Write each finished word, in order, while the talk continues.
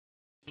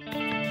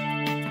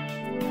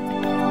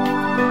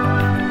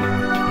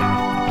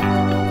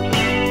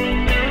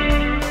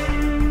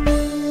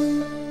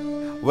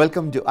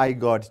Welcome to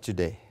iGod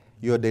today,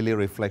 your daily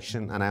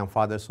reflection, and I am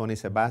Father Soney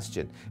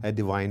Sebastian, a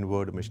Divine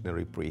Word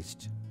missionary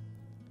priest.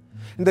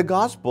 In the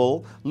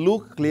Gospel,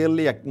 Luke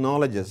clearly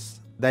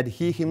acknowledges that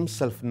he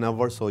himself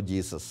never saw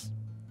Jesus.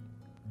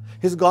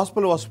 His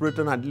Gospel was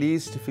written at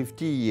least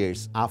 50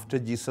 years after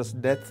Jesus'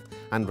 death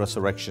and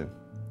resurrection.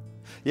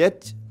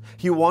 Yet,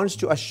 he wants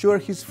to assure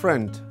his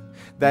friend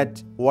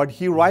that what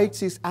he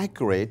writes is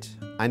accurate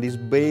and is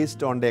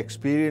based on the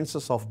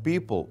experiences of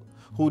people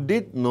who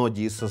did know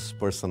Jesus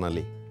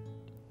personally.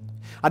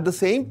 At the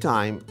same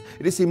time,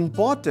 it is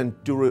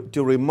important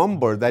to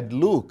remember that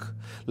Luke,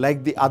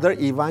 like the other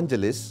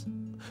evangelists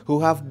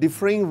who have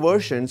differing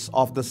versions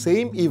of the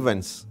same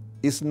events,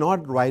 is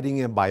not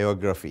writing a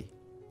biography.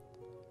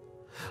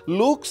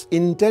 Luke's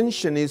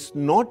intention is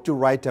not to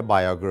write a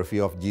biography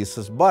of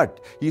Jesus,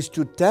 but is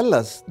to tell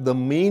us the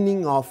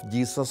meaning of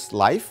Jesus'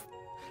 life,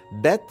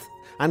 death,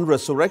 and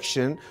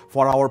resurrection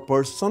for our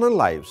personal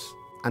lives,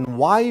 and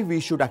why we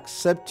should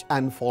accept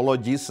and follow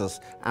Jesus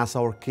as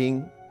our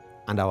King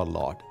and our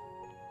Lord.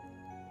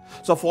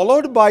 So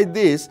followed by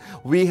this,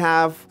 we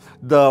have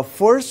the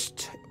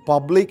first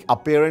public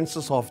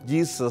appearances of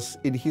Jesus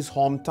in his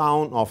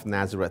hometown of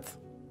Nazareth.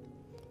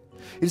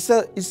 It's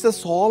a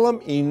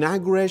solemn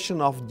inauguration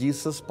of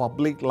Jesus'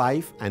 public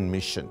life and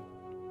mission.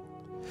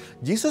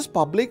 Jesus'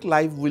 public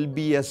life will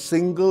be a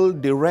single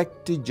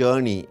direct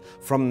journey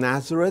from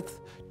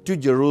Nazareth to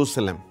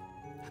Jerusalem,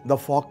 the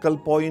focal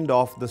point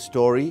of the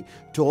story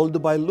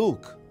told by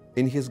Luke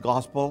in his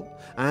Gospel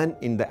and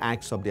in the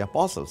Acts of the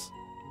Apostles.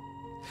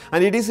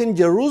 And it is in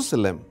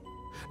Jerusalem,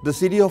 the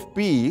city of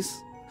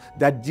peace,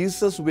 that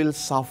Jesus will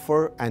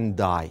suffer and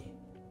die.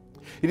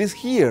 It is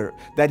here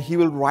that he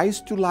will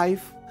rise to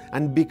life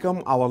and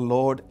become our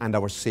Lord and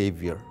our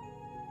Savior.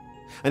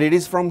 And it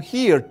is from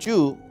here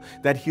too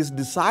that his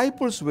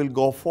disciples will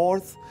go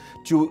forth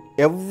to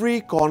every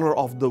corner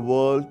of the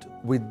world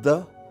with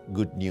the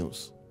good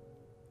news.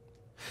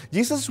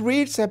 Jesus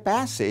reads a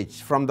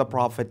passage from the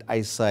prophet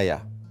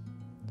Isaiah.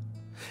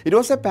 It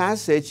was a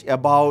passage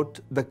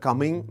about the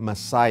coming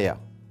Messiah.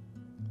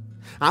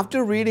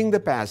 After reading the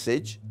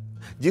passage,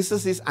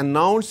 Jesus is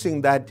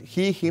announcing that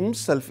he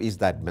himself is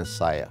that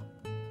Messiah.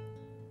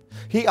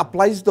 He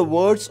applies the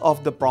words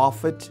of the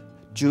prophet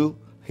to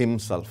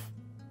himself.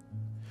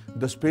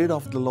 The Spirit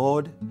of the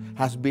Lord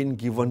has been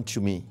given to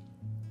me,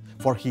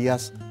 for he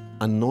has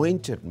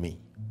anointed me.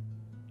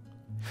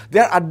 They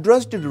are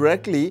addressed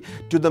directly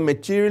to the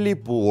materially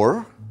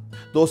poor,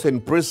 those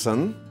in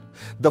prison,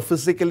 the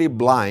physically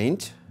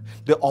blind,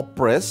 the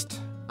oppressed,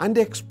 and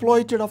the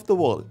exploited of the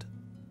world.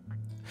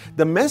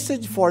 The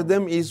message for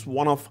them is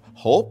one of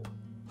hope,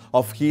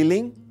 of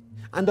healing,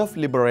 and of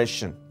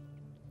liberation.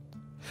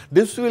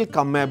 This will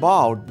come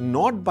about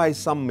not by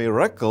some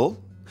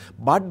miracle,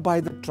 but by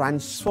the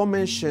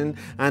transformation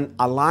and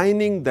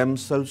aligning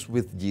themselves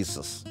with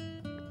Jesus.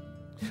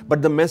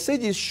 But the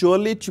message is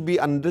surely to be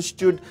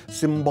understood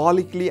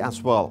symbolically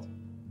as well,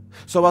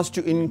 so as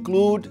to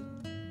include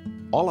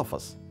all of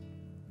us.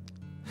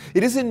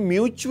 It is in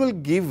mutual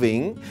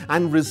giving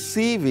and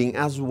receiving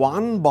as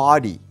one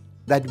body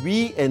that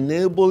we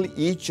enable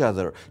each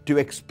other to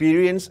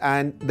experience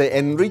and the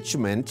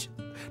enrichment,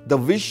 the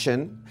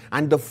vision,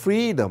 and the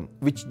freedom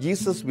which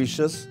Jesus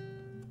wishes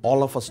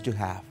all of us to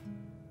have.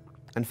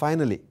 And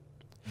finally,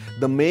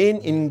 the main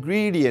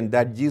ingredient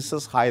that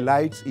Jesus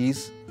highlights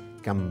is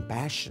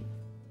compassion.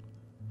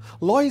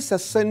 Law is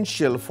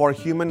essential for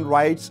human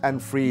rights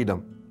and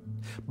freedom,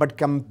 but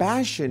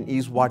compassion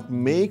is what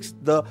makes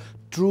the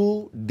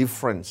true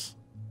difference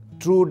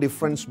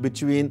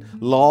between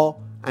law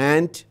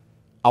and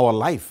our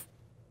life.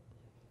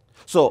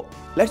 So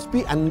let's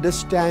be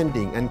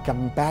understanding and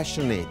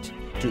compassionate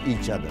to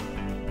each other.